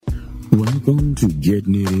Welcome to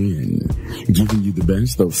Getting It In, giving you the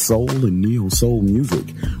best of soul and neo-soul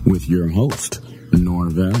music with your host,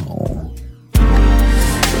 Norvell.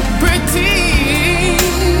 Breaking my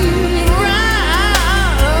heart.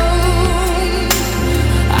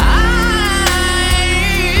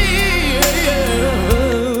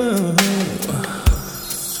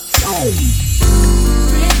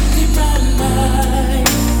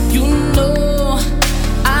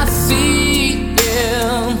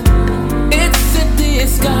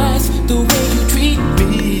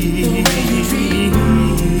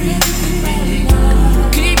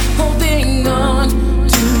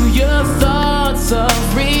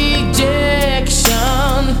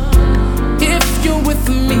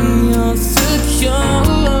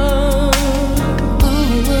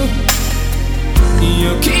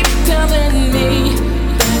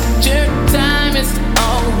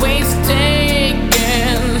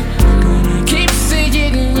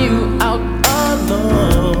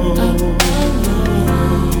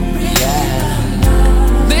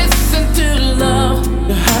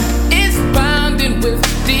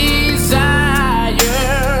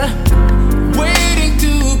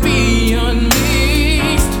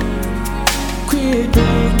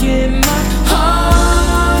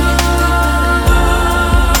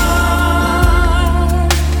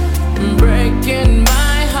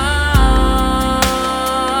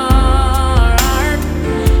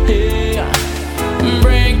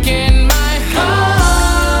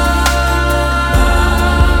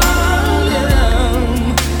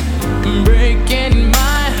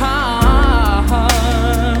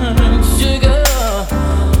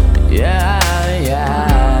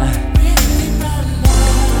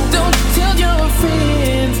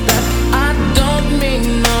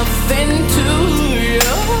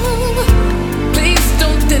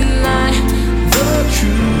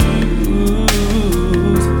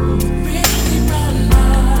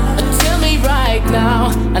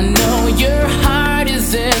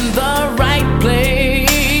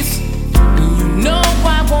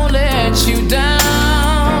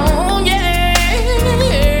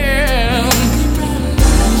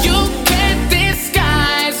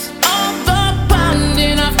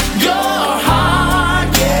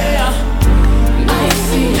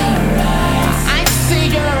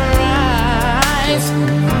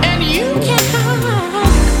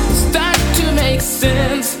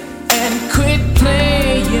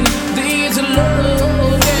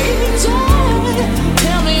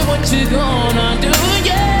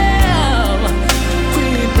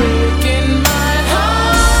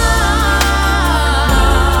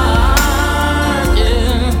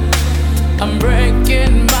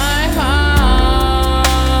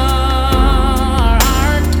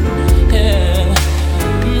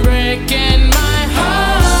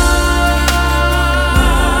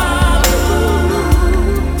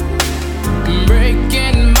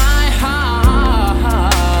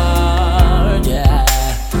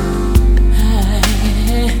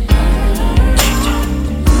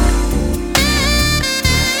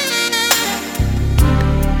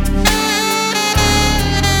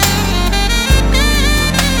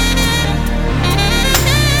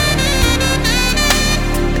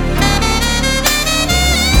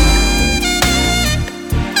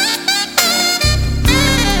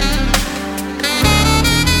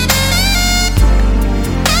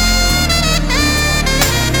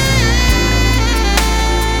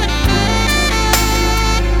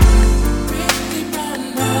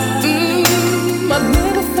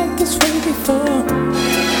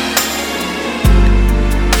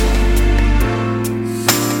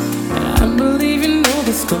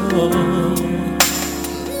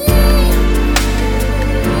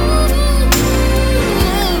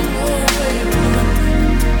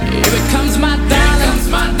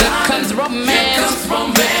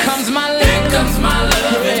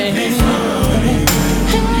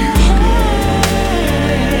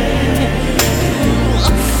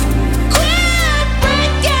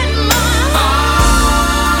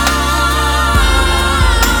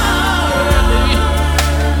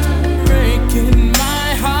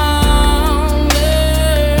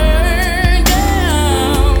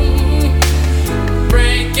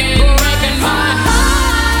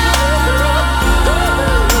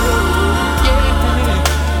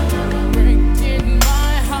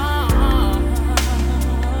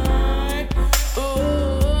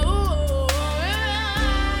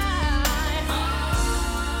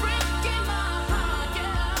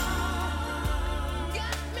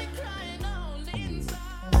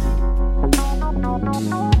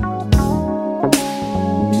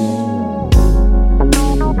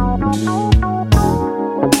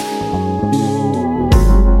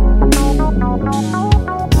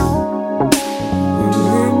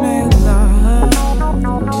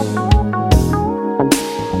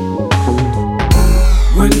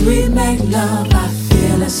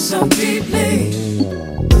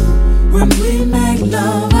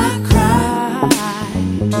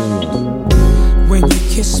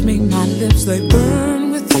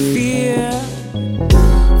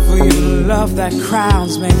 that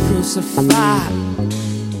crowns may crucify.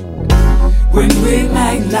 When we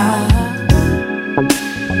make love,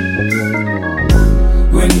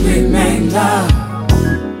 when we make love.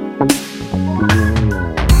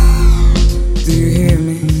 Do you hear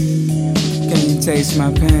me? Can you taste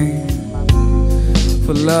my pain?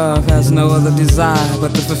 For love has no other desire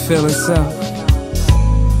but to fulfill itself,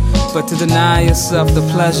 but to deny yourself the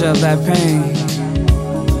pleasure of that pain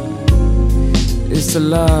is to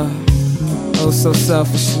love, oh so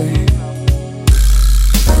selfishly.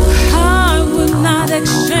 I would not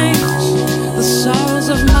exchange the sorrows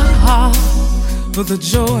of my heart for the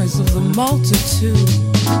joys of the multitude,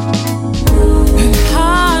 and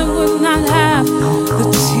I would not have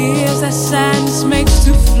the tears that sadness makes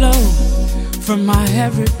to flow from my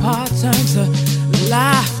every part turn to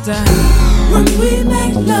laughter. When we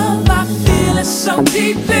make love, I feel it so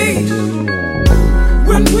deeply.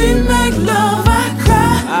 When we make love, I cry.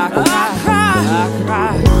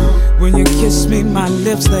 When you kiss me, my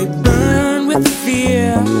lips, they burn with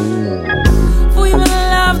fear. For even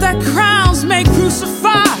love that crowns may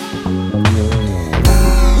crucify.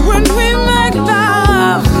 When we make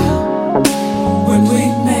love, when we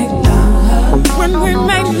make love, when we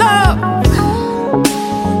make love,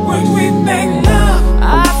 when we make love,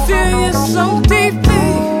 I feel you so deeply.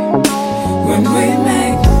 When we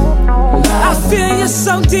make love, I feel you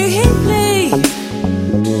so deeply.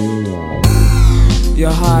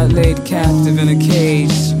 Your heart laid captive in a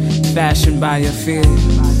cage fashioned by your fear,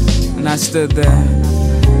 and I stood there,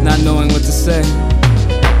 not knowing what to say.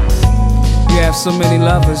 You have so many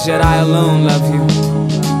lovers, yet I alone love you,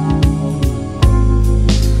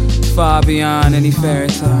 far beyond any fairy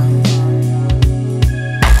tale.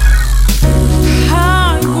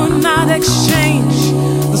 I would not exchange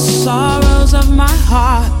the sorrows of my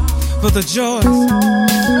heart for the joys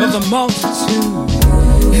of the multitude,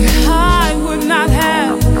 and I would not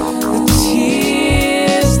have the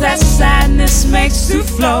tears that sadness makes to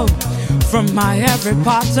flow from my every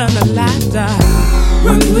part turn to laughter.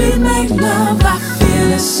 When we make love, I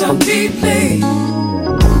feel it so deeply.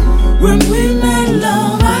 When we make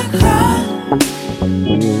love, I cry.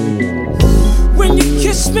 When you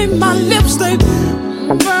kiss me, my lips, they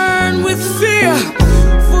burn with fear.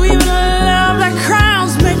 For even love that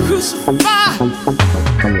crowns may crucify.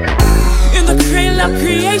 In the cradle of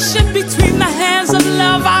creation, between the hands of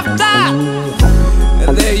love, I've died.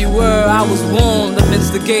 And there you were, I was warmed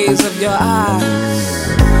amidst the gaze of your eyes.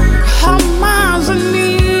 Our minds in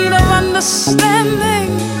need of understanding,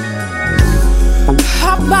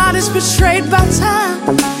 our bodies betrayed by time.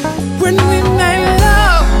 When we make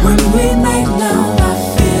love, when we make love, I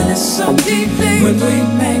feel it so deeply. When we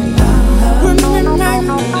make love, when we make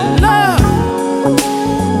love,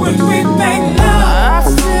 when we make love,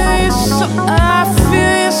 I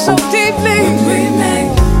feel it so deeply. When we make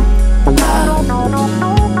love,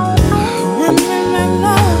 when we make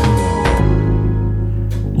love.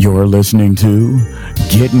 You're listening to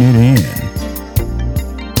Getting It In.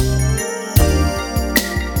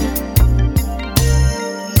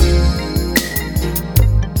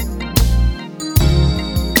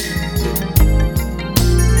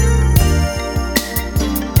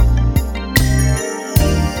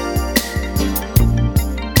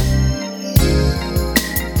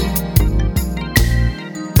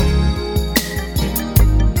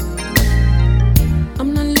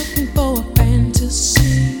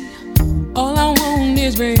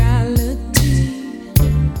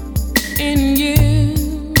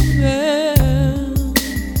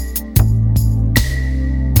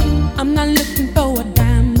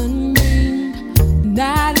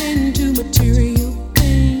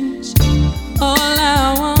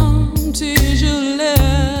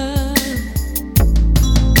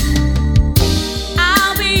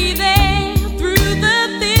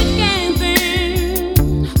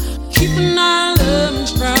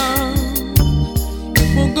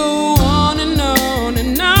 We'll go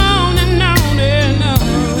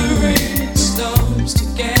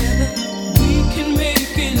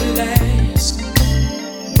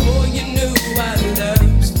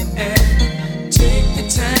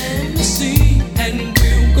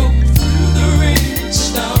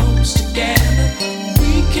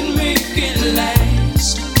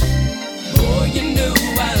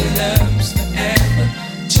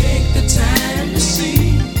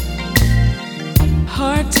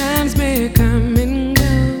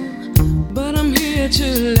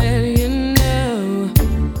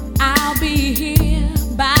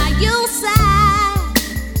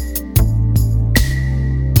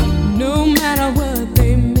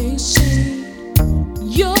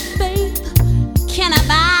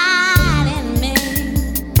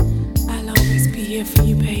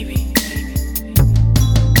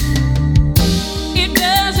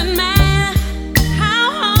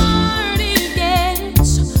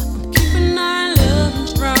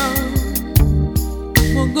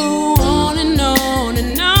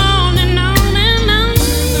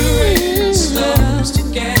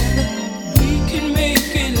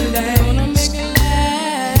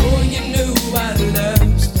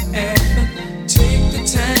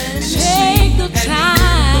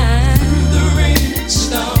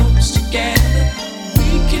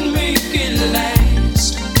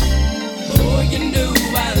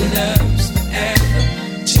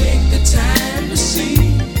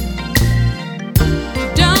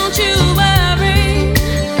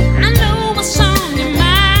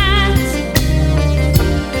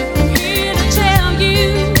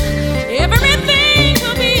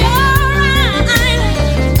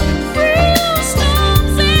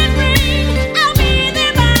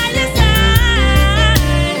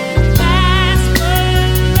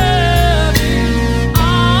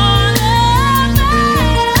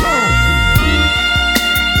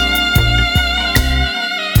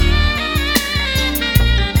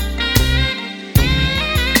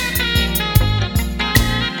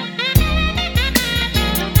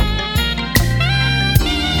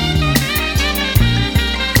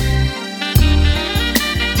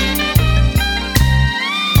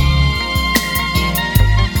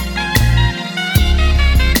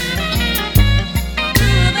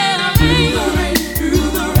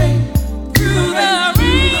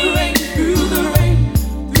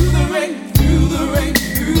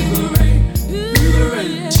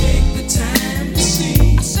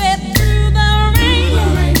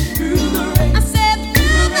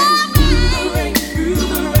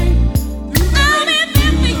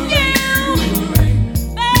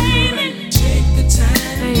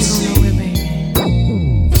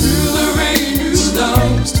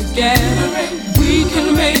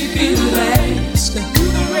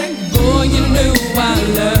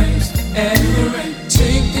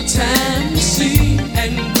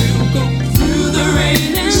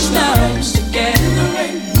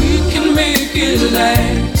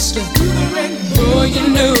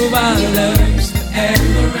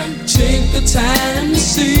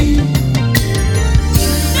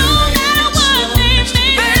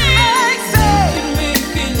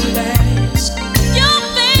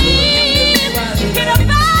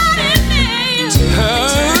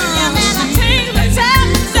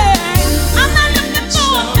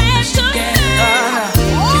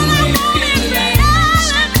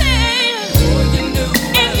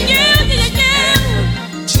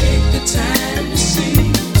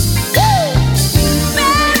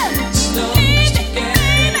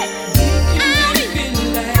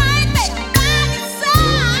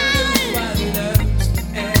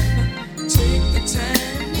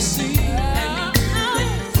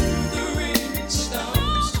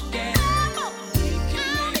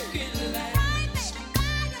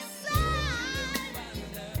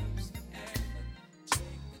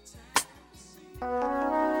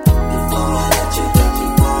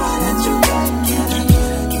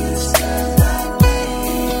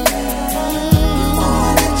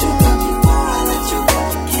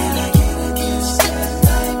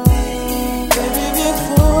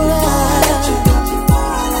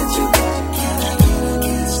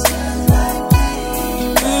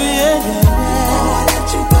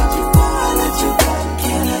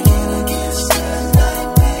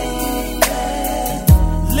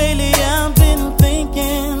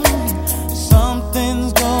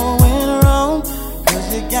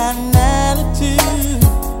an attitude,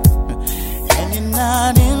 and you're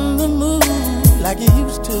not in the mood like you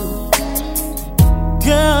used to.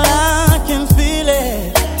 Girl, I can feel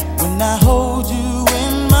it when I hold you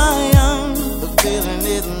in my arms. The feeling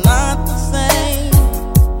is not the same.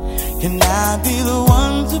 Can I be the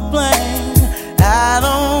one to blame? I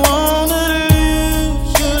don't wanna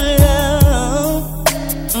lose your love.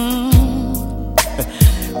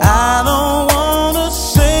 I don't wanna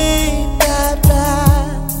say bye-bye.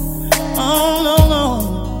 Oh, no, no.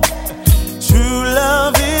 True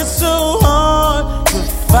love is so hard to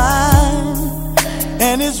find,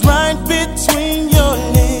 and it's right between your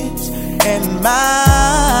lips and mine.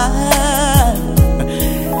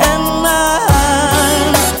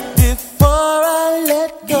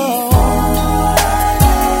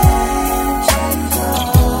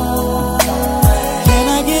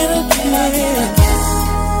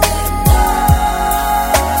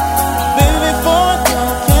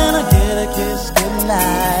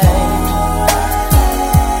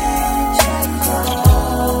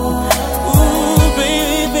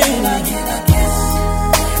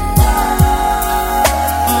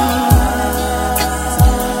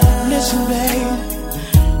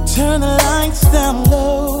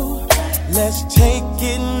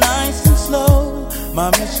 My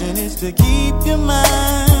mission is to keep your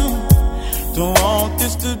mind. Don't want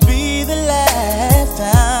this to be the last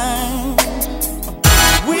time.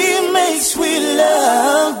 We make sweet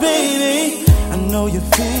love, baby. I know you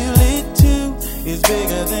feel it too. It's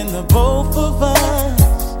bigger than the both of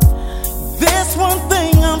us. There's one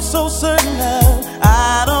thing I'm so certain of.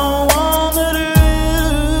 I don't wanna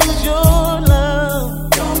lose your love.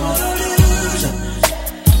 Don't wanna lose you.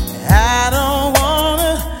 I don't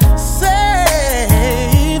wanna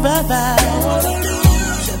say bye-bye. Don't wanna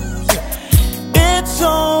lose you. It's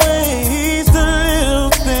always the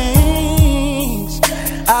little things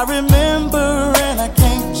I remember, and I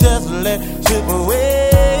can't just let slip away.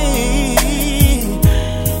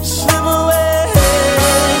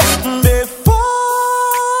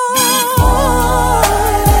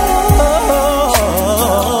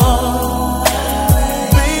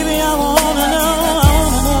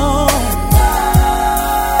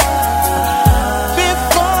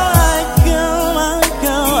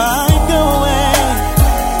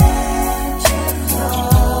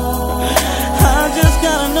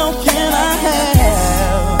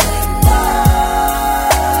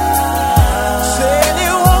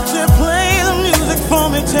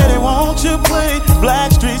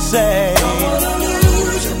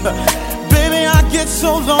 Baby, I get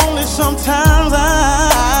so lonely sometimes.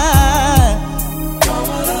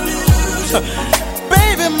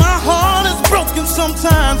 Baby, my heart is broken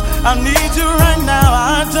sometimes. I need you right now.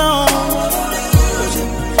 I don't.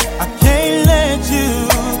 I can't let you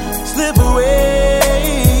slip away.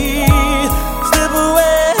 Slip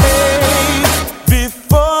away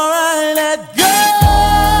before I let go.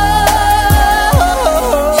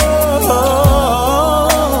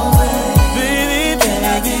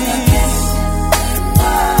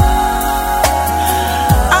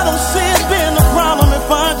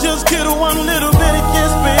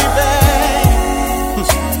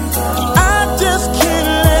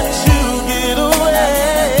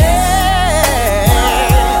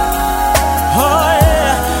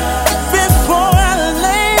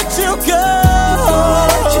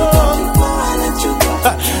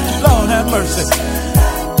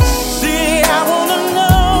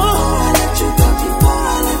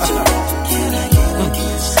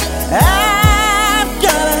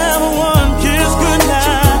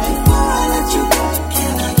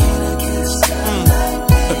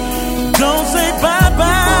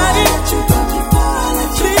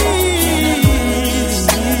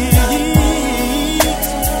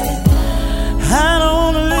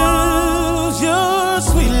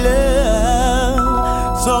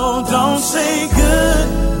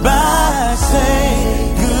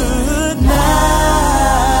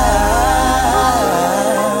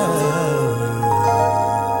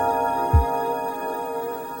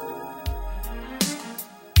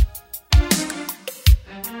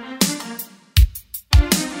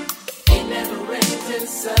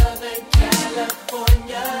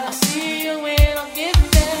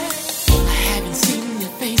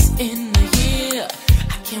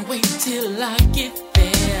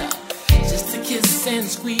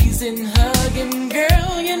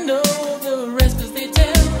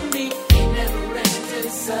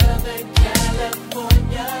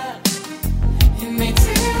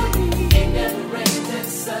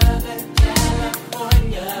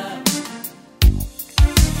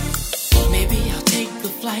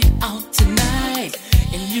 Flight out tonight,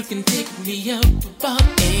 and you can pick me up about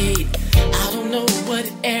 8.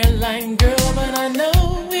 time, girl, but I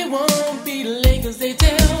know we won't be late, 'cause they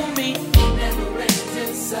tell me it never rains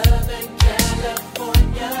in Southern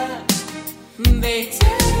California. They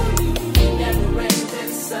tell me it never rains in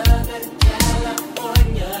Southern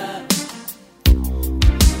California.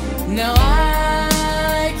 Now I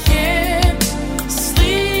can't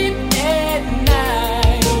sleep at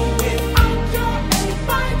night without your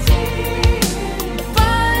A-5T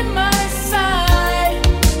by my side.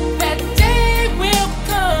 That day will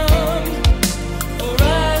come for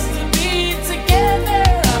us to be together.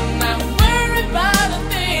 I'm not worried about a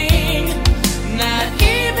thing, not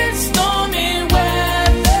even stormy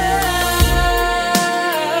weather.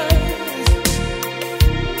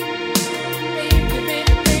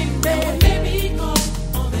 Baby, go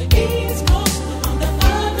on the East Coast, on the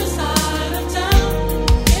other side of town.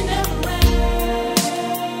 It never rains.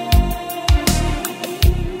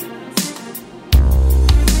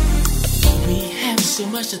 We have so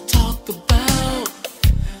much to talk about,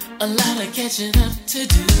 a lot of catching up to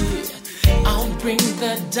do. I'll bring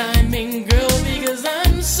the diamond girl because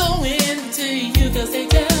I'm so into you, 'cause they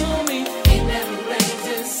tell me it never rains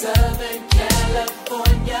in Southern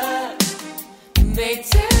California. They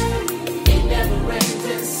tell me it never rains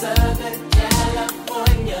in Southern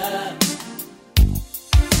California.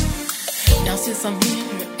 Now since I'm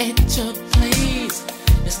here at your place,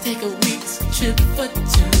 let's take a week's trip for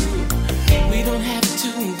two. We don't have to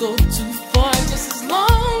go too far, just as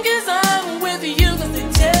long as I'm with you, 'cause they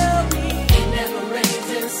tell me it never rains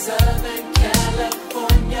in Southern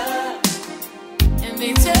California. And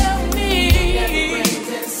they tell me it never rains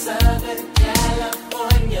in Southern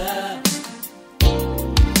California.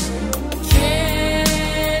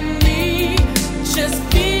 Can we just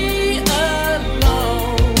be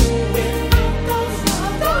alone without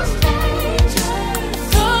those strangers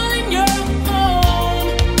calling your home?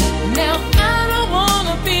 Now I don't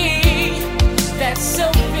wanna be that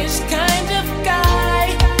selfish kind of guy,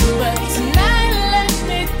 but tonight let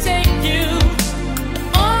me take you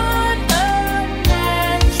on a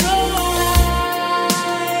natural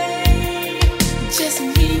high. Just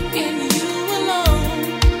me and you alone.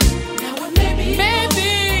 Now it may be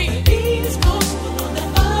the East Coast, on the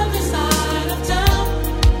other side of town.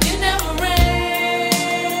 It never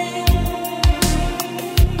rains.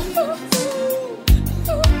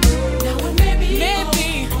 Now it may be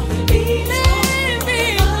on the East Coast, on the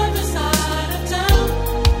other side of town.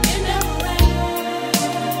 It never rains.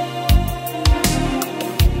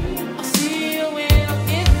 I'll see you when I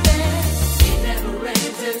get there. It never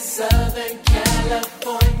rains in Southern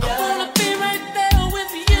California. I wanna be right there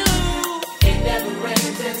with you. It never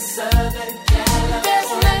rains in Southern California.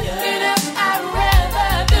 There's nothing else I'd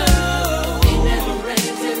rather do. It never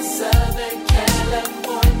rains in Southern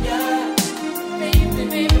California. Baby,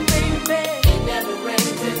 baby, baby. It never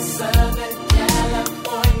rains in Southern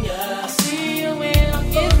California. I'll see you when I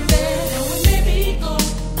get there. Now we maybe go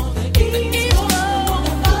on the East Coast, on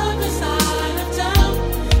the other side of town.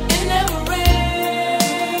 It never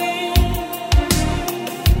rains.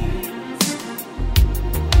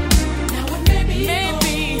 Now it may be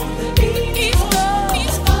on the East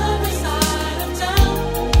Coast, other side of town.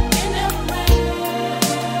 It never rains.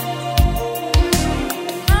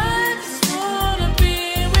 I just wanna be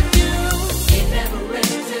with you. It never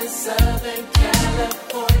rains in Southern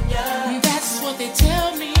California. That's what they tell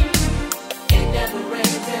me. It never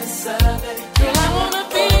rains in Southern California. Girl, I wanna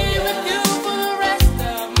be with you for the rest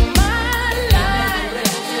of my life. It never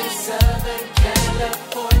rains in Southern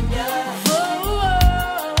California. Oh,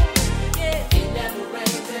 yeah. It never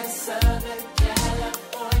rains in Southern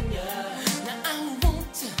California. Now I want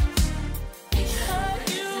to hug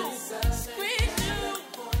you, squeeze you.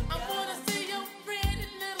 I wanna see your pretty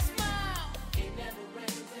little smile. It never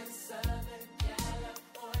rains in Southern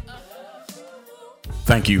California.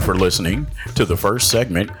 Thank you for listening to the first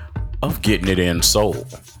segment of Getting It In Soul.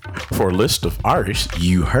 For a list of artists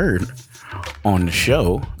you heard on the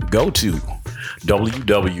show, go to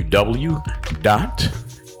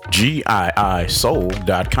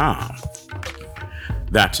www.giisoul.com.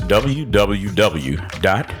 That's www.giisoul,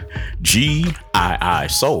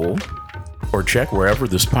 or check wherever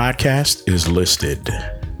this podcast is listed.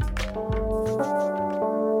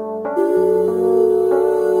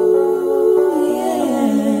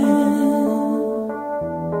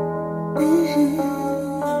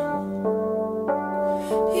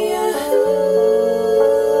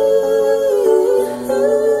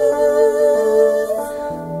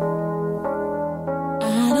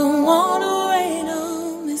 I don't wanna rain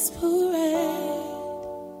on this parade,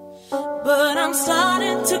 but I'm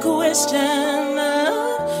starting to question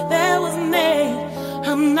that was made.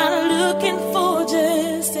 I'm not looking for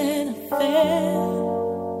just an fair.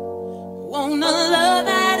 Want a love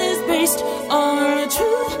that is based on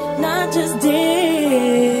truth, not just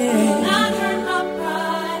dare. Not hurt my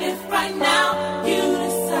pride if right now you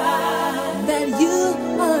decide that you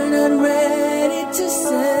are not ready to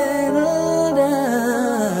settle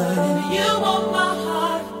down. If you want my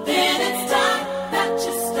heart, then it's time that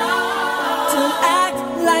you start to act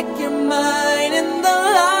like you're mine in the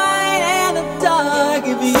light and the dark.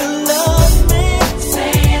 If you love me,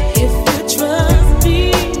 say it. If you trust me,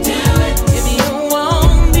 do it. If you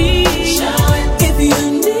want me, show it. If you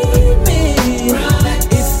need me, prove it.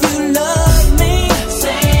 If you love me,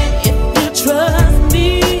 say it. If you trust me,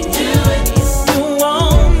 do it. If you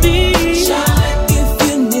want me, show it. If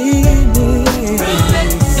you need me, prove it.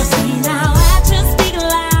 You see now actions speak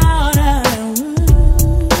louder.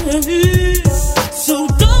 So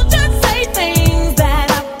don't just say things that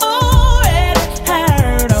I've already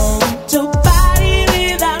heard. On your body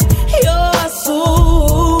without your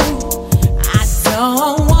soul. I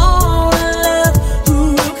don't wanna love who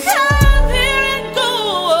come here and go.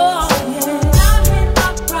 Not hurt my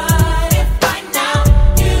pride if right now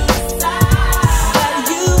you decide that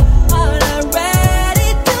you are not ready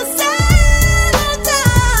to settle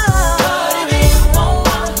down. But if you want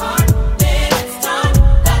my heart, then it's time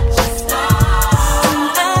that you start to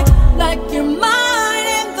act like you're mine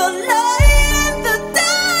in the light and the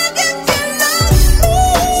dark. If you love me,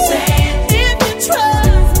 say it. If you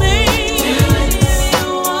trust me, do it. If you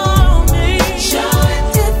want me, show it.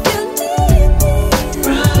 If you need me,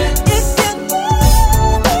 prove it. If you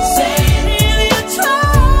need me, say it. If you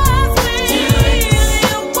trust me, do it. If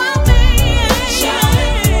you want me, show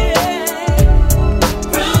it.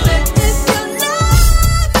 Prove it. If you love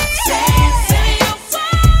me, say it. Say you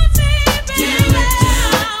want me, baby. Do it.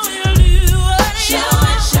 We'll do what you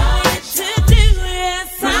want to do. Yes,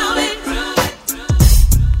 prove it. Prove it.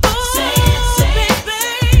 Say it. Say it,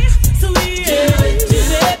 baby. So we do it.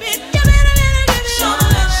 Baby, give it a little. Show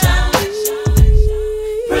it.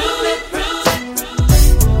 Prove it. Prove it.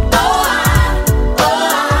 Oh, I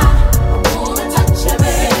wanna touch you,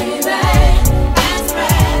 baby, and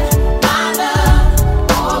spread my love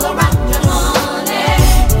all around you, honey.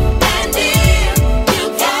 And if you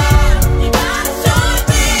can, you gotta show it,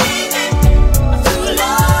 baby. True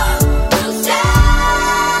love will show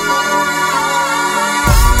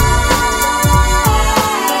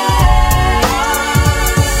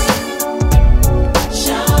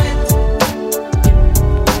it.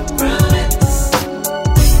 Prove it.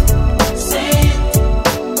 Say it.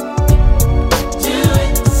 Do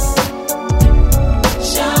it.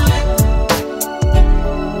 Show it.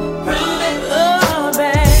 Prove it. Oh,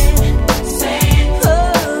 baby. Say it. Oh,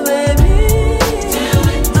 baby. Do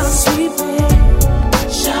it. My sweet baby.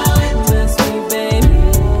 Show it. My sweet baby.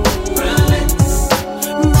 Prove it.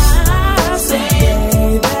 My sweet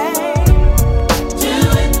baby. Do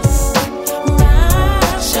it. My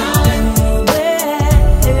show it.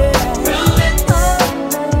 Prove it.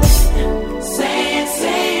 Say it.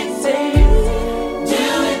 Say it. Say it. Do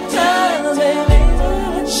it. Oh, baby.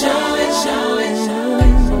 Show it. Show it. Show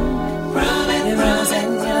it. Prove it. Prove it.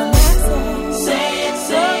 Say it.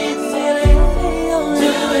 Say it. Say it.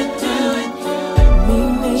 Do it. Do it.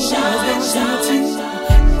 Show it. Show it.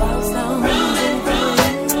 Prove it. Prove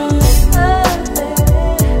it.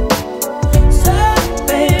 So,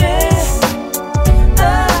 baby.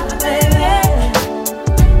 Oh, baby.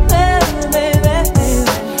 Oh, baby.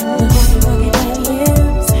 The boogie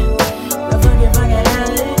lips. The boogie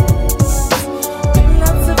lips.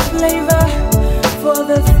 Lots of flavor for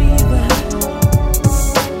the fever.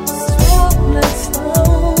 Strong like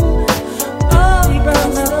stone. Oh, burn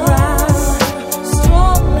the brown.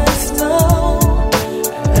 Strong like stone.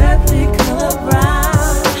 Earthly color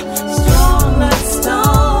brown. Strong like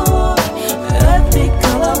stone. Earthly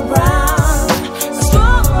color brown.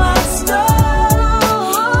 Strong like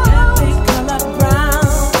stone. Earthly color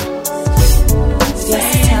brown. Yes,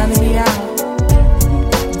 it's time to be out.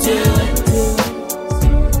 Do it. Do it.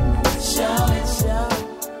 Show it. Show it.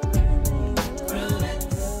 Prove it.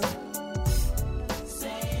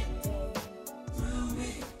 Say it. Prove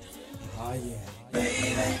it. Oh yeah.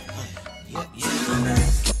 Baby.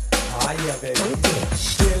 Oh yeah, baby.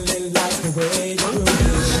 Really like the way you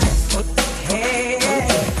groove. Hey,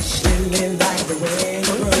 really like the way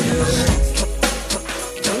you groove.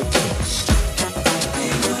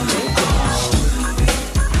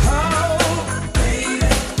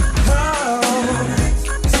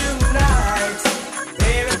 Tonight,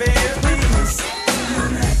 baby, baby, please.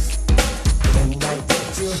 When I get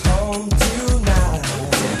you home tonight,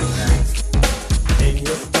 baby,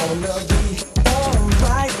 it's gonna be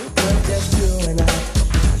alright. But just you and I.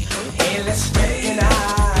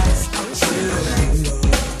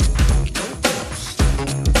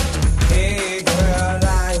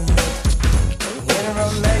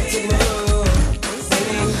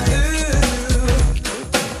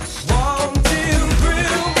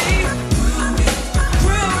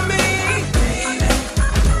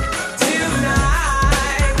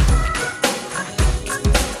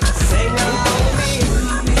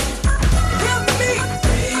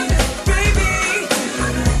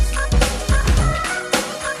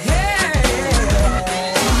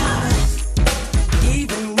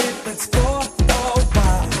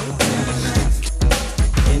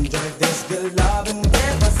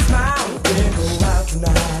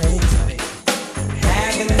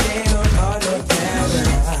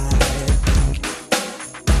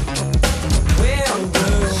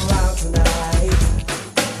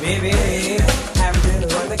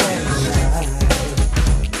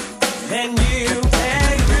 and you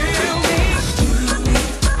can thrill me,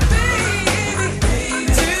 baby,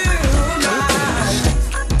 tonight.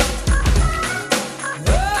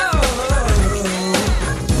 Oh,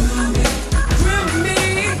 thrill me,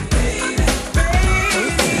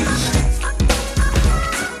 baby.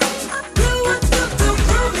 You want to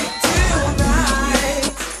thrill me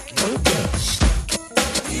tonight.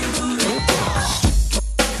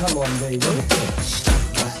 Come on, baby.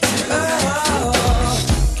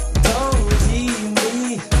 Don't leave me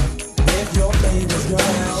if your baby's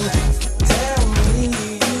ground. Tell me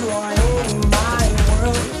you are in my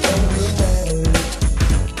world and you're better.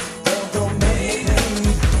 Don't make me,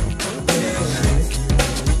 baby.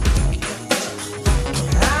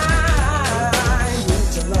 I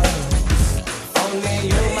need your love. Only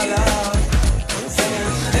you, my love. Say,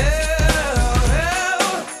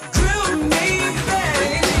 grill me,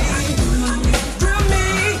 baby. Grill me,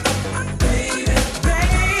 baby.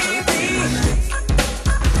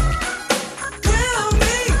 Grill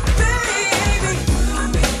me, baby.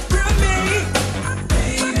 Grill me,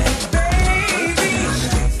 baby.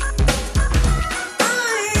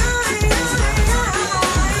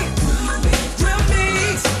 Grill me,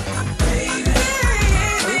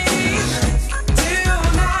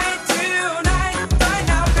 tonight, right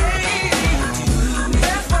now, baby.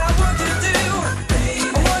 That's what I want you to do.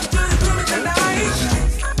 I want you to grill me tonight.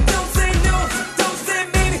 Don't say no, don't say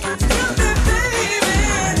maybe. Grill me, baby,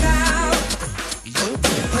 now.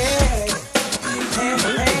 Hey, hey,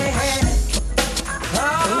 hey, hey. Oh,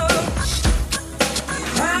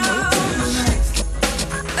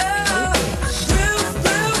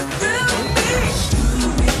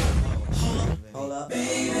 hold up,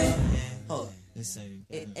 baby. Hold up.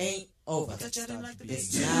 It ain't over.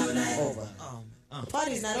 It's not over. The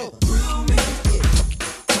party's not over.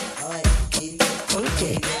 All right, baby.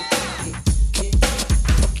 Okay.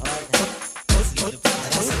 All right, now. That's it.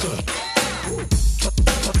 That's it.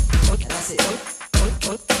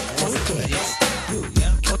 That's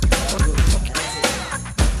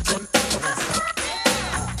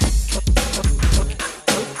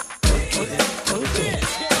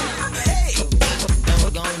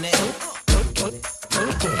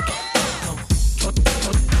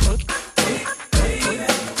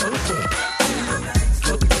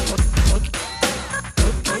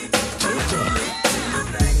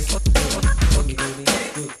it.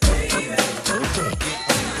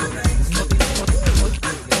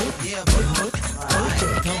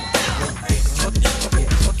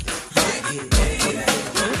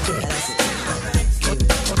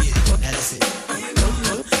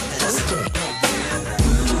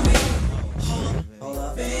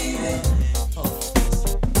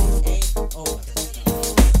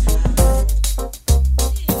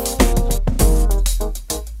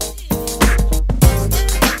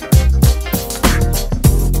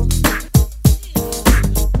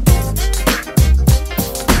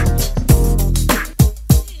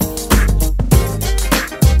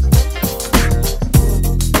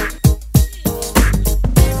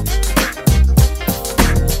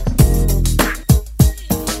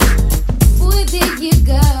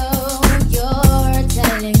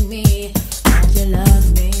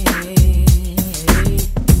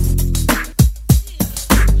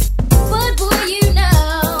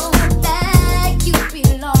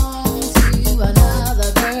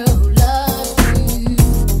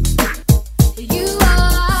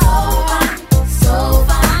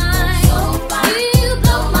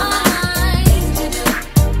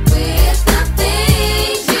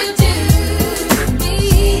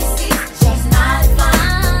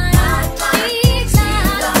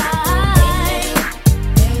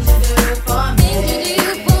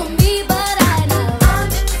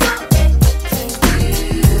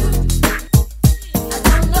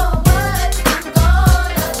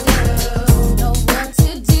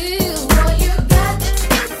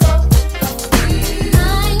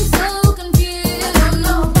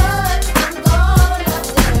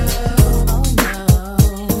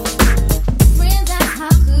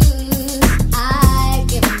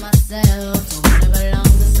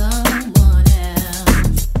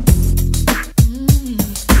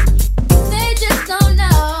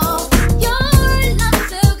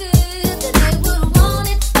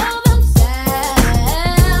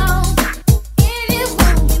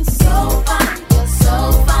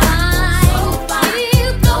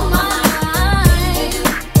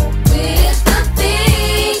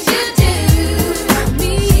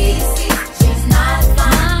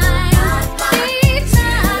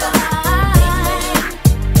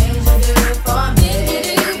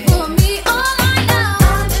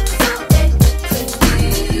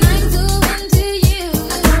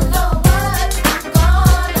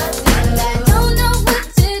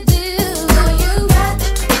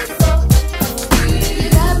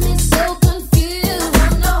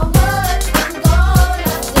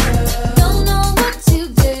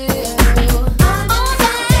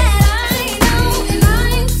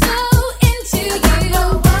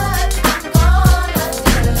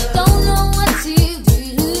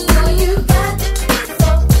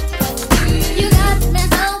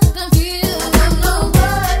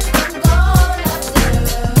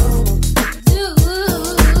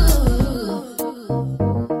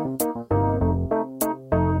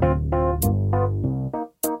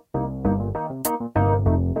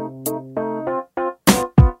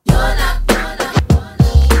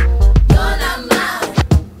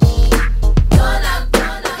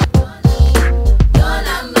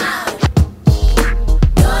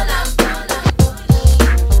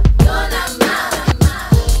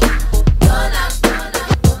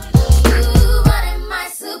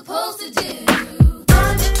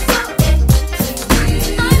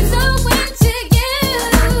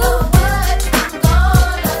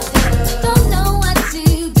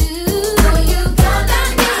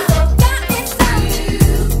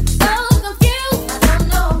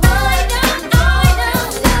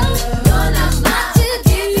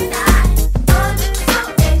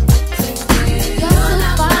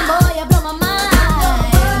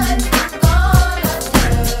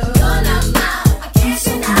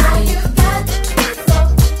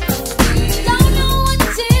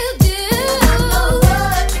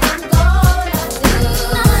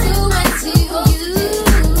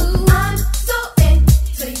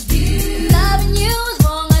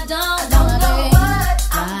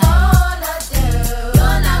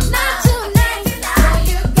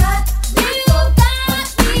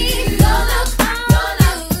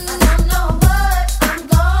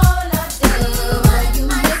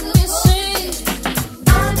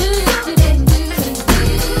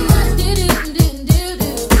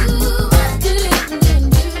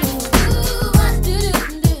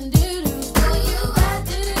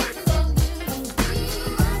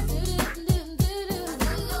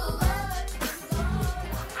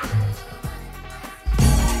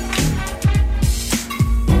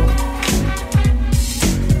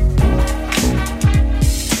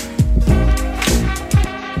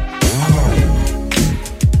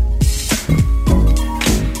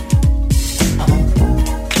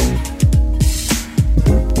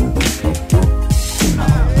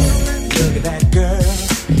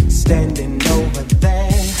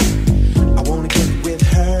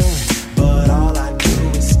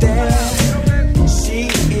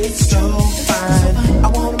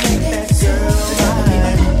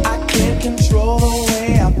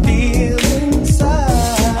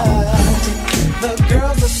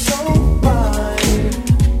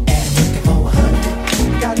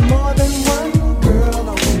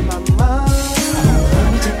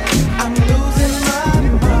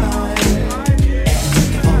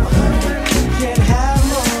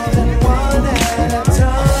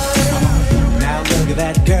 at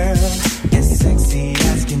that girl, as sexy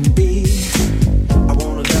as can be. I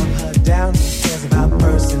wanna love her down, who cares about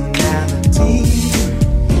personality?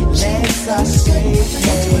 Legs are straight,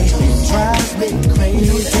 drives me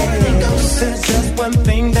crazy. There's just one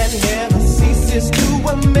thing that never ceases to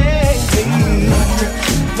amaze me.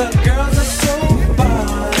 The girls are so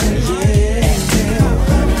fine, yeah.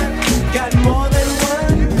 Got more than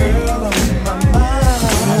one girl on my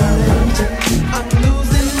mind. I'm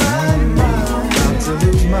losing my mind, about to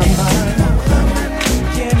lose my mind.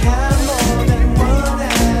 Can't have more than one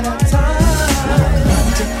at a time.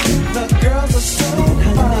 The girls are so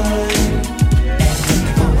fine.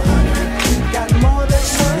 Got more than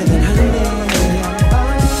one girl on my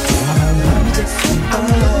mind. I'm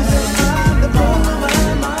losing my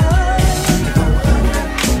mind.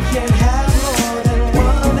 Can't have more than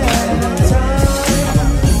one at a time.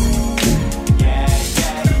 Yeah,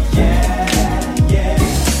 yeah, yeah, yeah.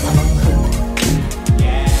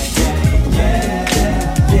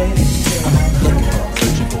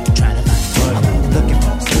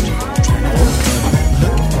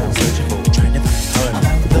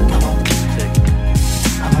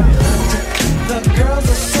 The girls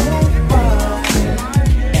are so fine.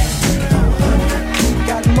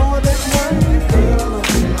 Got more than one girl on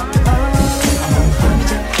my mind.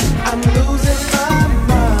 I'm losing my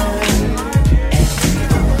mind.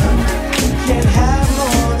 Can't have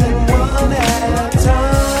more than one at a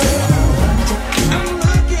time. I'm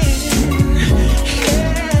looking,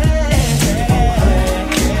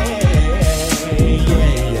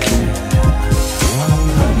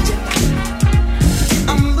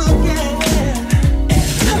 I'm looking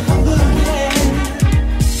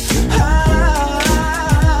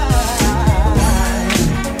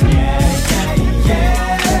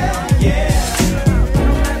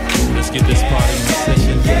Let's get this party in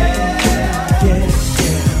session.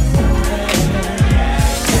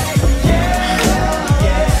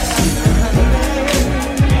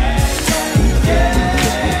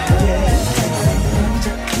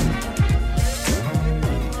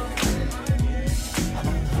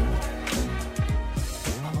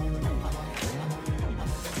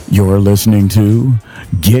 You're listening to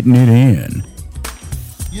Getting It In.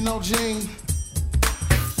 You know, Gene,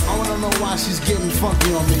 I wanna know why she's getting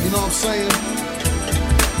funky on me, you know what I'm saying?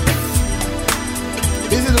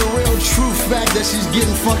 Is it a real true fact that she's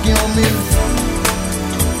getting funky on me?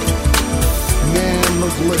 Man,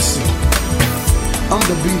 look, listen. I'm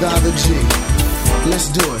the B, the G. Let's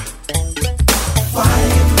do it.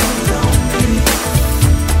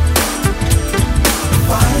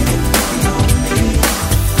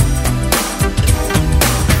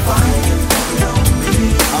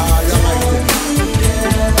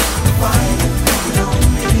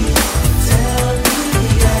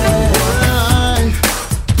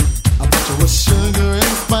 I bet you with sugar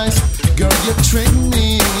and spice, girl, you tricked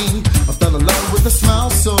me. I fell in love with a smile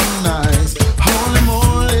so nice. Holy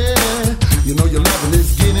moly, you know your loving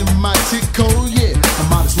is getting mighty cold, yeah. I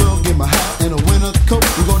might as well get my hat and a winter coat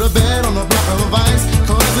and go to bed on a block of ice,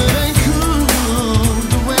 'cause it ain't cool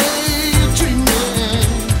the way you treat me.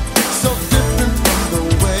 So different from the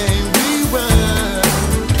way we were.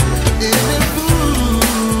 Is it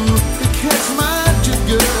fool to catch my drift,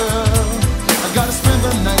 girl? I gotta spend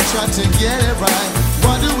the night trying to get it right.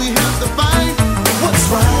 Why do we have to fight? What's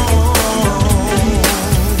right?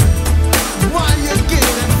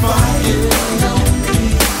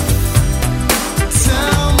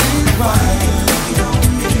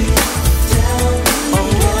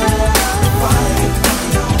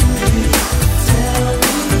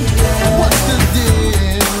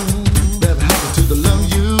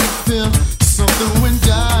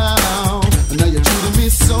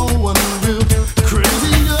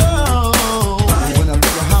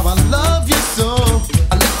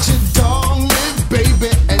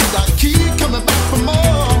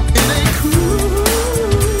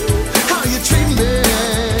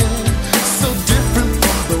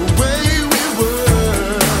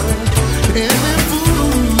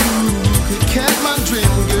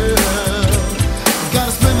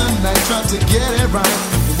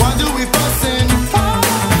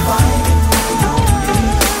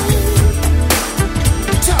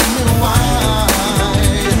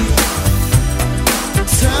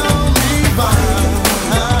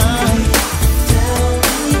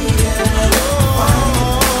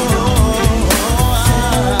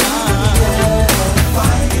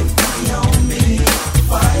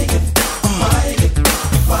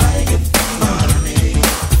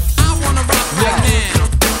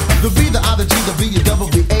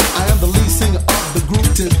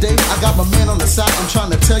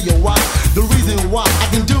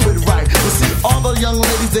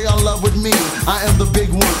 they are in love with me. I am the big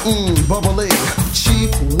one, bubbly. Chief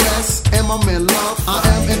West, and my man Love. I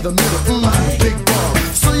am in the middle, big ball.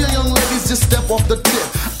 So you young ladies, just step off the tip.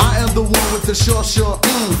 I am the one with the short,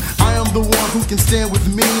 I am the one who can stand with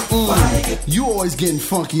me, You always getting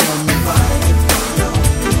funky on me.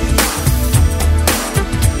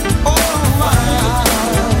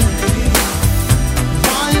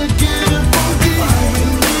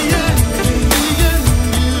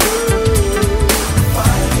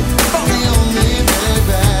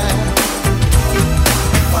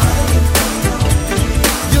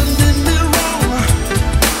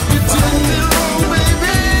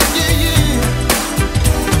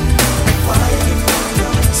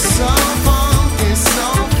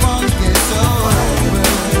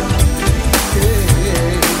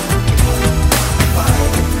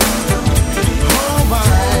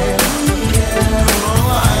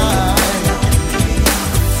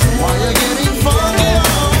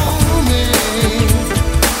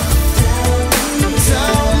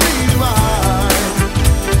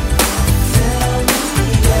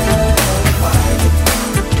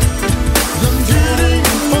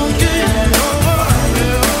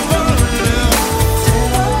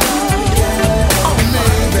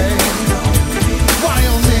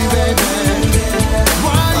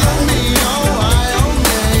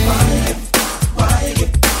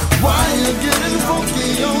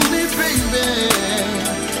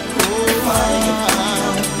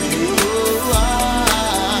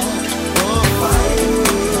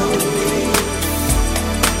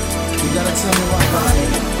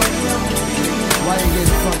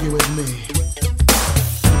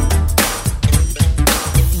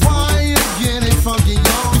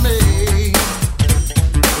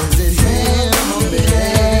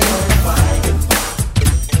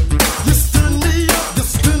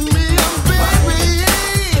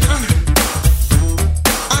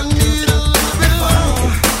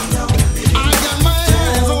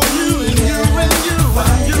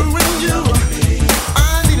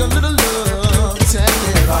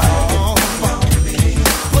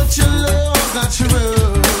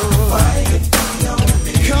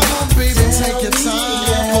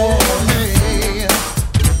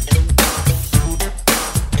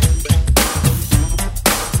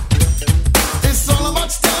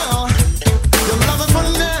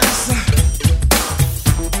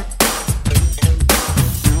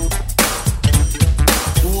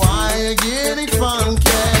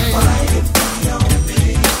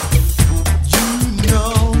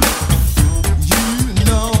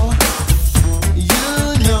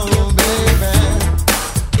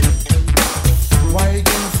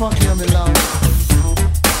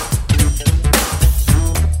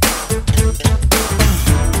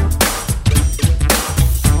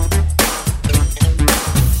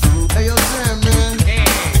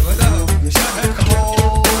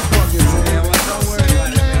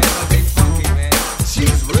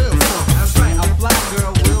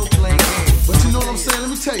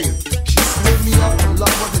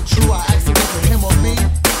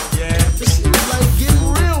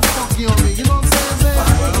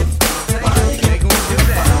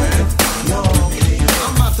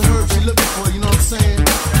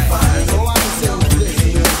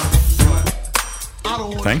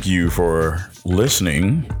 Thank you for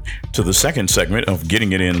listening to the second segment of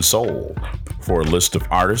Getting It In Soul. For a list of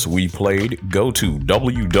artists we played, go to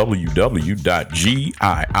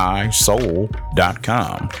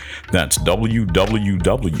www.giisoul.com. That's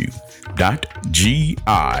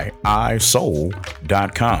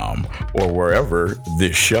www.giisoul.com or wherever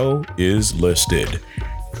this show is listed.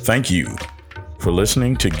 Thank you for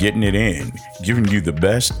listening to Getting It In, giving you the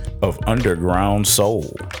best of underground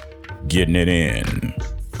soul. Getting it in.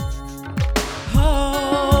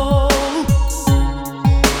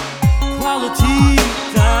 Quality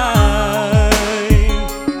time.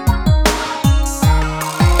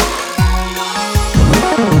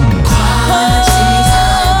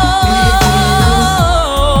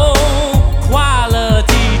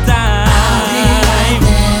 Quality time. I'll be right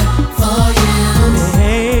there for you.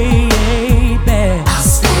 Baby. I'll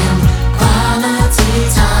spend quality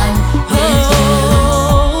time with you.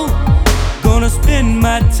 Gonna spend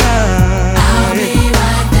my time. I'll be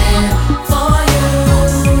right there for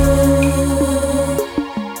you.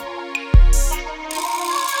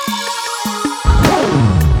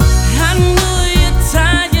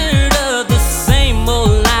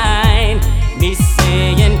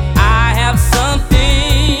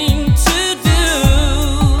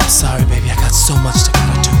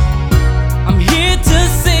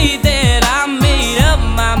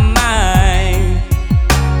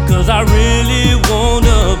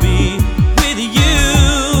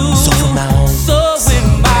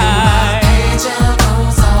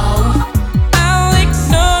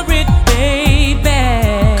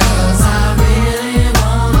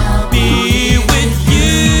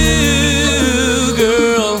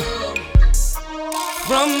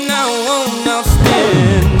 From now on, I'll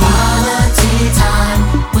spend quality time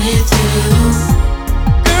with you.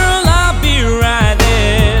 Girl, I'll be right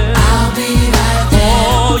there. I'll be right there.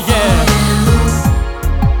 Oh yeah,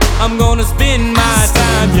 I'm gonna spend my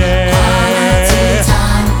time, yeah. Quality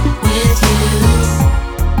time with you.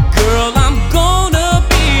 Girl, I'm gonna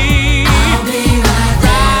be I'll be right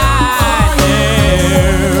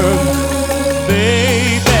there,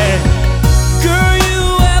 baby. Girl, you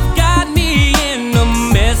have got me in a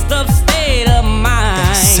messed up state of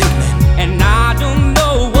mind, and I don't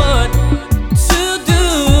know what to do.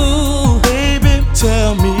 Baby,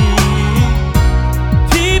 tell me.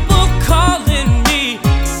 People calling me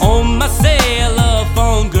on my cellular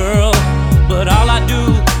phone, girl, but all I do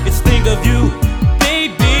is think of you,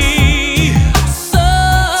 baby. So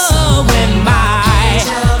when my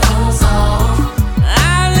Picture goes off,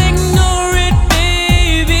 I'll ignore it,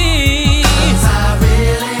 baby. 'cause I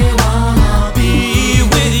really wanna Be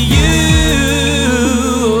with you.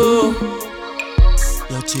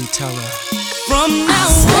 Yo, G, tell her. From now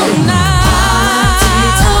on, quality now,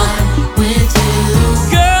 time with you.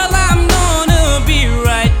 girl, I'm gonna be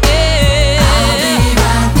right I'll be there.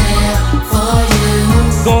 right there for you.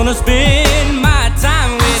 Gonna spend my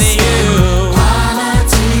time with you.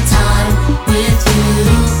 Quality time with you.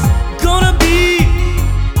 Gonna be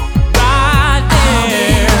right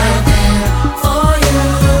there. Right there for you.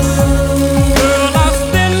 Girl, I'll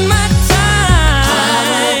spend my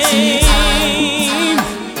Quality time.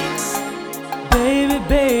 Baby,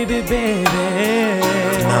 baby, baby.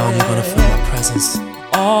 Now you're gonna feel my presence.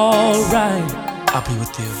 Alright, I'll be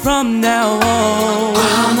with you. from now on,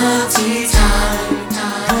 Quality time.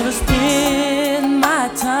 gonna spend my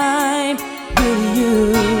time with you.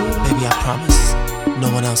 Baby, I promise no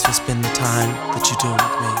one else will spend the time that you do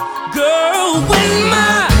with me. Girl, when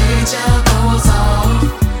my Picture goes off,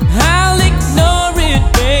 I'll ignore it,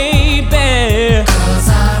 baby. 'cause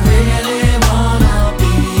I really wanna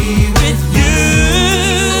be With you,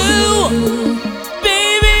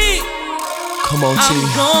 baby, Come on, G. I'm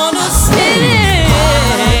gonna spend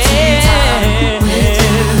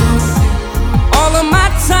all of my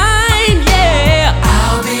time, yeah.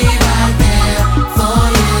 I'll be right there for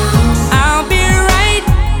you. I'll be right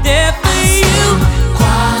there for you.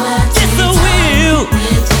 Quality Yes, I will.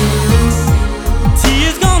 with you.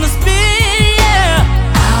 Tears gonna spill,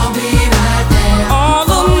 yeah. I'll be right there. All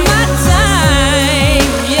of my time,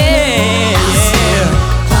 yeah, yeah.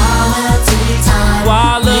 Quality time.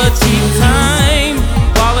 Quality time,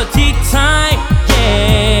 quality time,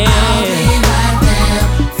 yeah. I'll be right there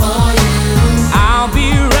for you. I'll be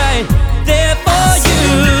right there for you.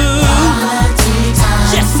 Quality time.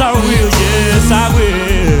 Yes, I will, yes, I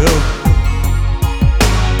will.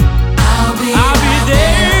 I'll be I'll be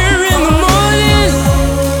there in the morning.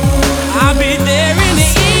 I'll be there in the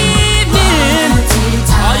evening. quality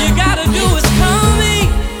time. All you gotta do is call me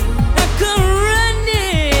and come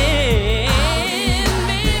running,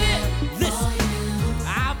 baby. Listen,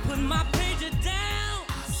 I'll put my pager down.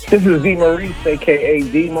 This is D Maurice, aka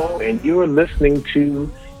Demo, and you're listening to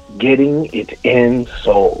Getting It In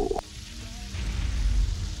Soul.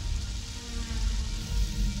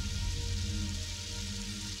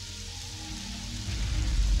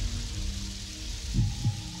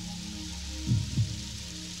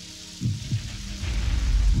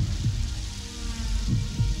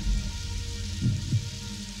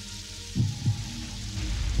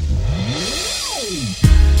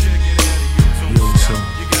 Yo, so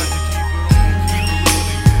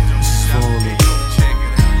this is for all the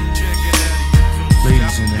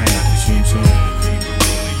ladies in the house, you know what I'm saying?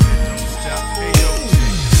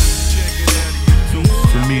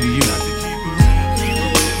 From me to you.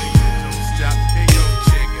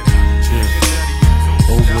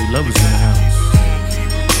 Yeah. Overweight lovers in the house.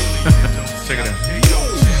 Check it out.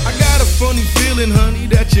 I got a funny feeling, honey,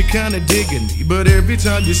 that you're kinda digging me. But every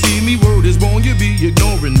time you see me, word is born, you be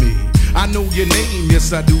ignoring me. I know your name,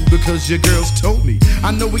 yes I do, because your girls told me.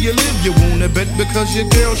 I know where you live, you wanna bet because your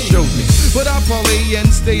girl showed me. But I'll parlay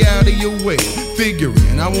and stay out of your way,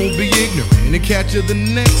 figuring I won't be ignorant and catch you the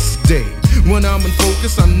next day. When I'm in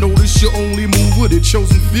focus, I notice you only move with a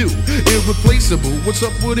chosen few. Irreplaceable, what's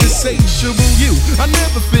up with insatiable you? I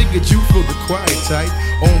never figured you for the quiet type.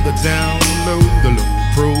 On the down low, the low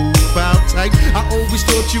profile type. I always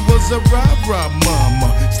thought you was a rah-rah mama,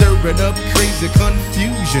 stirring up crazy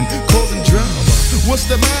confusion, causing drama. What's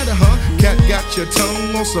the matter, huh? Cat got your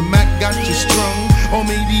tongue, or some Mac got you strung, or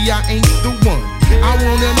maybe I ain't the one. I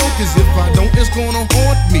wanna know, cause if I don't, it's gonna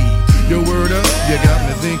haunt me. Your word up, you got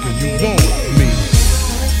me thinking you want me.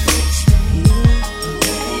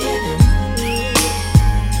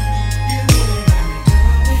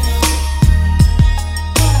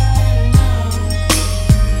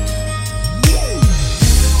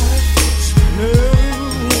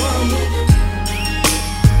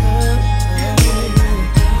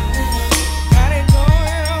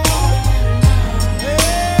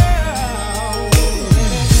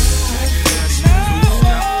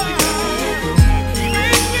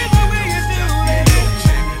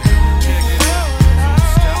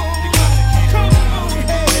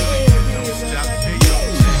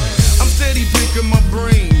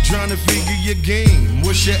 your game?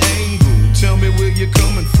 What's your angle? Tell me where you're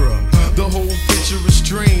coming from. The whole picture is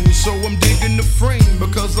strange, so I'm digging the frame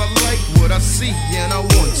because I like what I see and I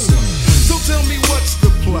want some. So tell me what's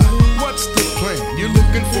the plot? What's the plan? You're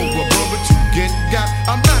looking for a brother to get got.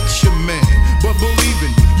 I'm not your man, but believe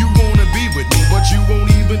in me, you wanna be with me, but you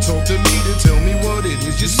won't even talk to me to tell me what it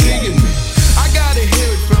is you're seeing me. I gotta hear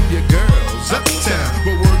it from your girls uptown,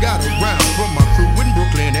 but word got around from my crew in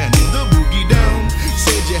Brooklyn and in the boogie down.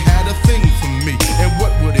 Said you had a thing for me, and what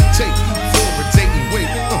would it take for a date and wait?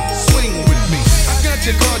 Swing with me. I got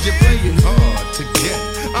your card, you're playing hard to get.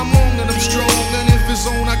 I'm on and I'm strong, and if it's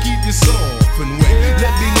on, I keep you soft and wet.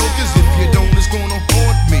 Let me know, cause if you don't, it's gonna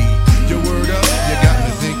haunt me. Your word up, you got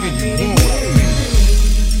me thinking you want me.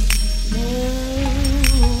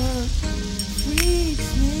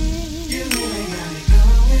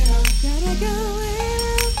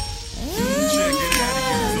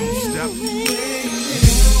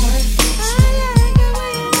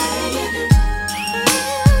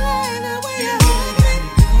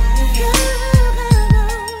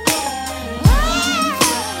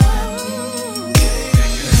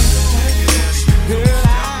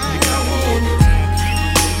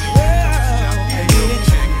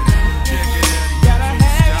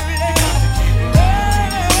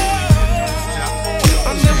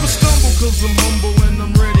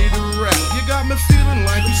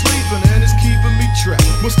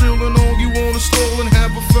 But still in all you wanna stole and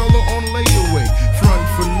have a fella on layaway. Front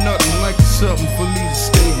for nothing like it's something for me to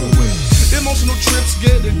stay away. Emotional trips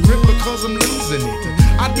get a grip because I'm losing it.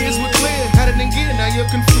 Ideas were clear, had it in gear, now you're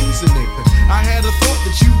confusing it. I had a thought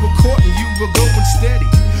that you were caught and you were going steady.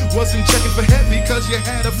 Wasn't checking for heavy cause you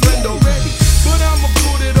had a friend already. But I'ma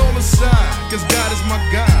put it all aside, cause God is my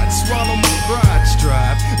God. Swallow my pride,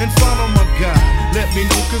 strive, and follow my God. Let me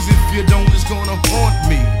know cause if you don't, it's gonna haunt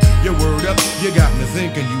me. Your word up, you got me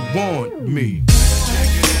thinking you want me.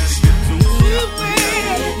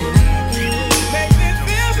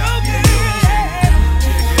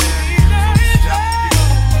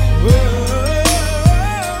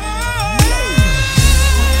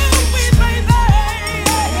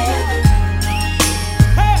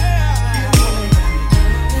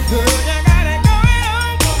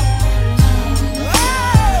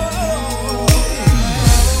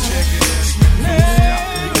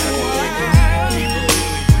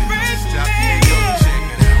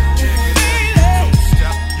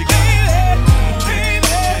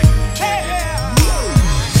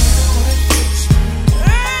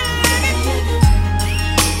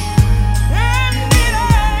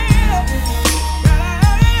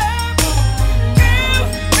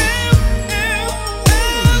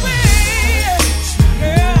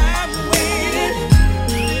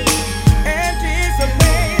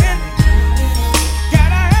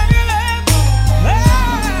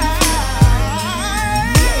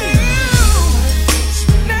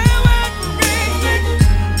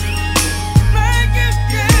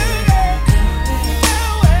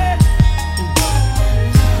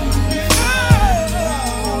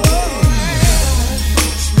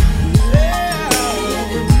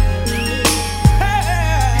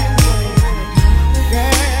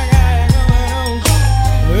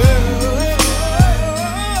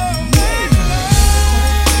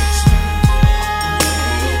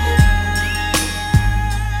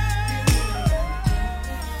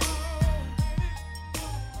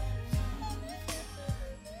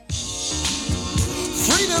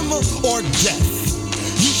 or death,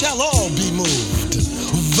 you shall all be moved.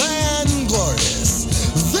 Vanglorious.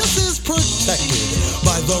 This is protected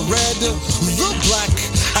by the red, the black,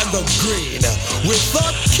 and the green with the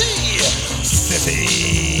key city.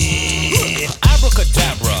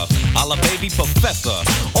 Abracadabra, a la baby professor.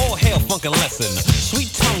 All hail funkin' lesson.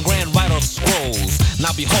 Sweet tongue grand writer of scrolls.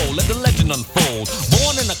 Now behold, let the legend unfold.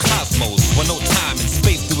 Born in a cosmos where no time and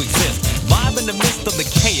space do exist. Vibe in the midst of the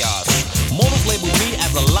chaos. Mortals labeled me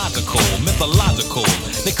as illogical, mythological.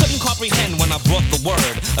 They couldn't comprehend when I brought the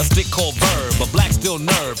word. A stick called verb, a black steel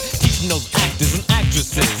nerve. Teaching those actors and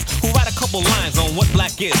actresses who write a couple lines on what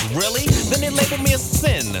black is. Really? Then they label me a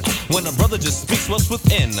sin. When a brother just speaks what's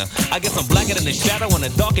within. I guess I'm blacker than the shadow in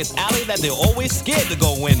the darkest alley that they're always scared to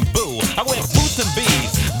go in. Boo. I wear boots and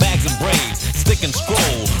beads, bags and braids, stick and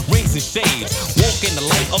scroll, rings and shades. Walk in the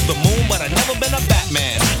light of the moon, but I never been a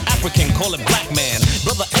Batman. African, call it black man.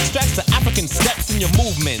 Brother extracts the African steps in your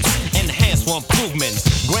movements. Enhance for improvements.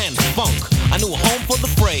 Grand funk, I knew a home for the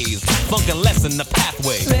phrase. Funk and lesson the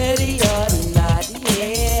pathway. Ready or not,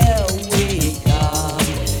 here we come.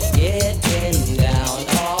 Getting down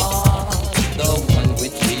on the one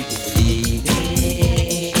which we believe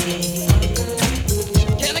in.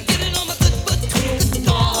 Can I get it on my good foot?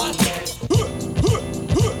 Gone.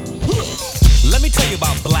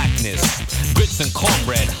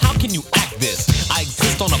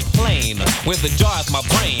 Where the jar is my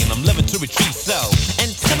brain, I'm living to retrieve cells.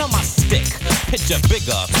 Antenna my stick, picture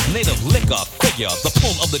bigger, native liquor, figure. The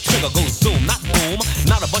pull of the trigger goes zoom, not boom.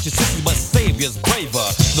 Not a bunch of sissies, but saviors braver.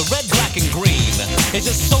 The red, black, and green is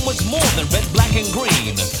just so much more than red, black, and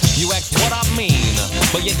green. You ask what I mean,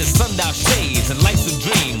 but yet the sundown shades and life's a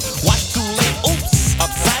dream. Watch too late, oops,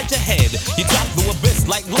 upside your head. You drop the abyss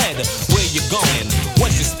like lead. Where you going?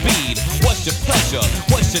 What's your speed? What's your pleasure?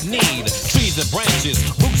 What's your need? Trees and branches,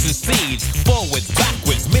 roots and seeds. Forwards,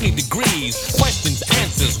 backwards, many degrees. Questions,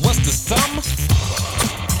 answers, what's the sum?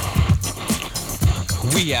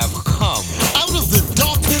 We have come. Out of the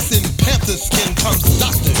darkness in panther skin comes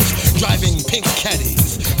doctors driving pink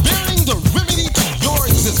caddies, bearing the remedy to your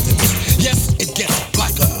existence. Yes, it gets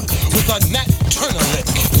blacker with a Nat Turner lick.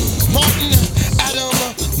 Martin, Adam,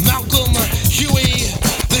 Malcolm, Huey,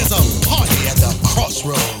 there's a party at the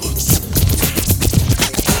crossroads.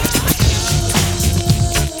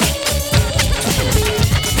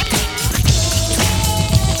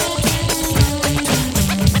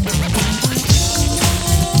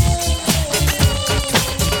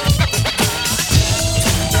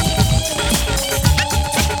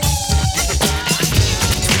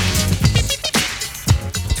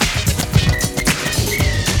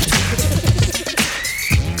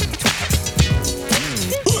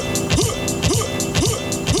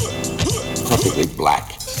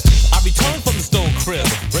 Black. I returned from the stone crib,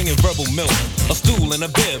 bringing verbal milk, a stool and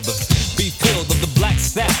a bib. Be filled of the black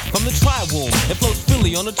sap from the tri-womb. It flows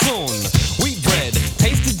freely on a tune. Wheat bread,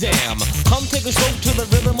 taste the jam. Come take a stroke to the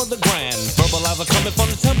rhythm of the grand. Verbalizer coming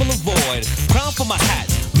from the temple of void. Crown for my hat,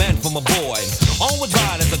 man for my boy. Onward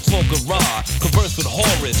ride as I talk a raw. Converse with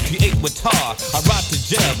Horace, create with tar. I ride to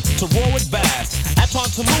Jeb, to roar with bass.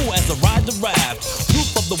 Aton Tamu as I ride the raft.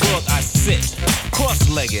 Roof of the world I sit,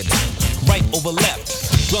 cross-legged. Right over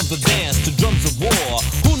left, drums of dance to drums of war.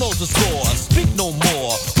 Who knows the score? Speak no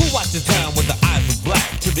more. Who watches down with the eyes of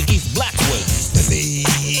black to the east blackwards?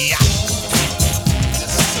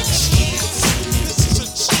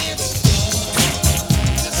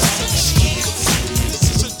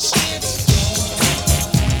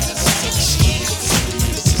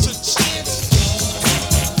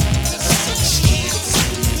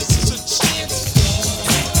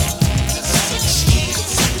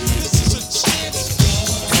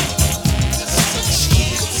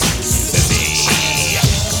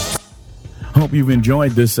 Hope you've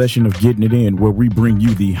enjoyed this session of Getting It In, where we bring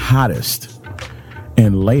you the hottest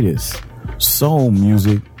and latest soul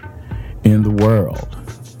music in the world.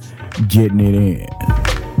 Getting It In.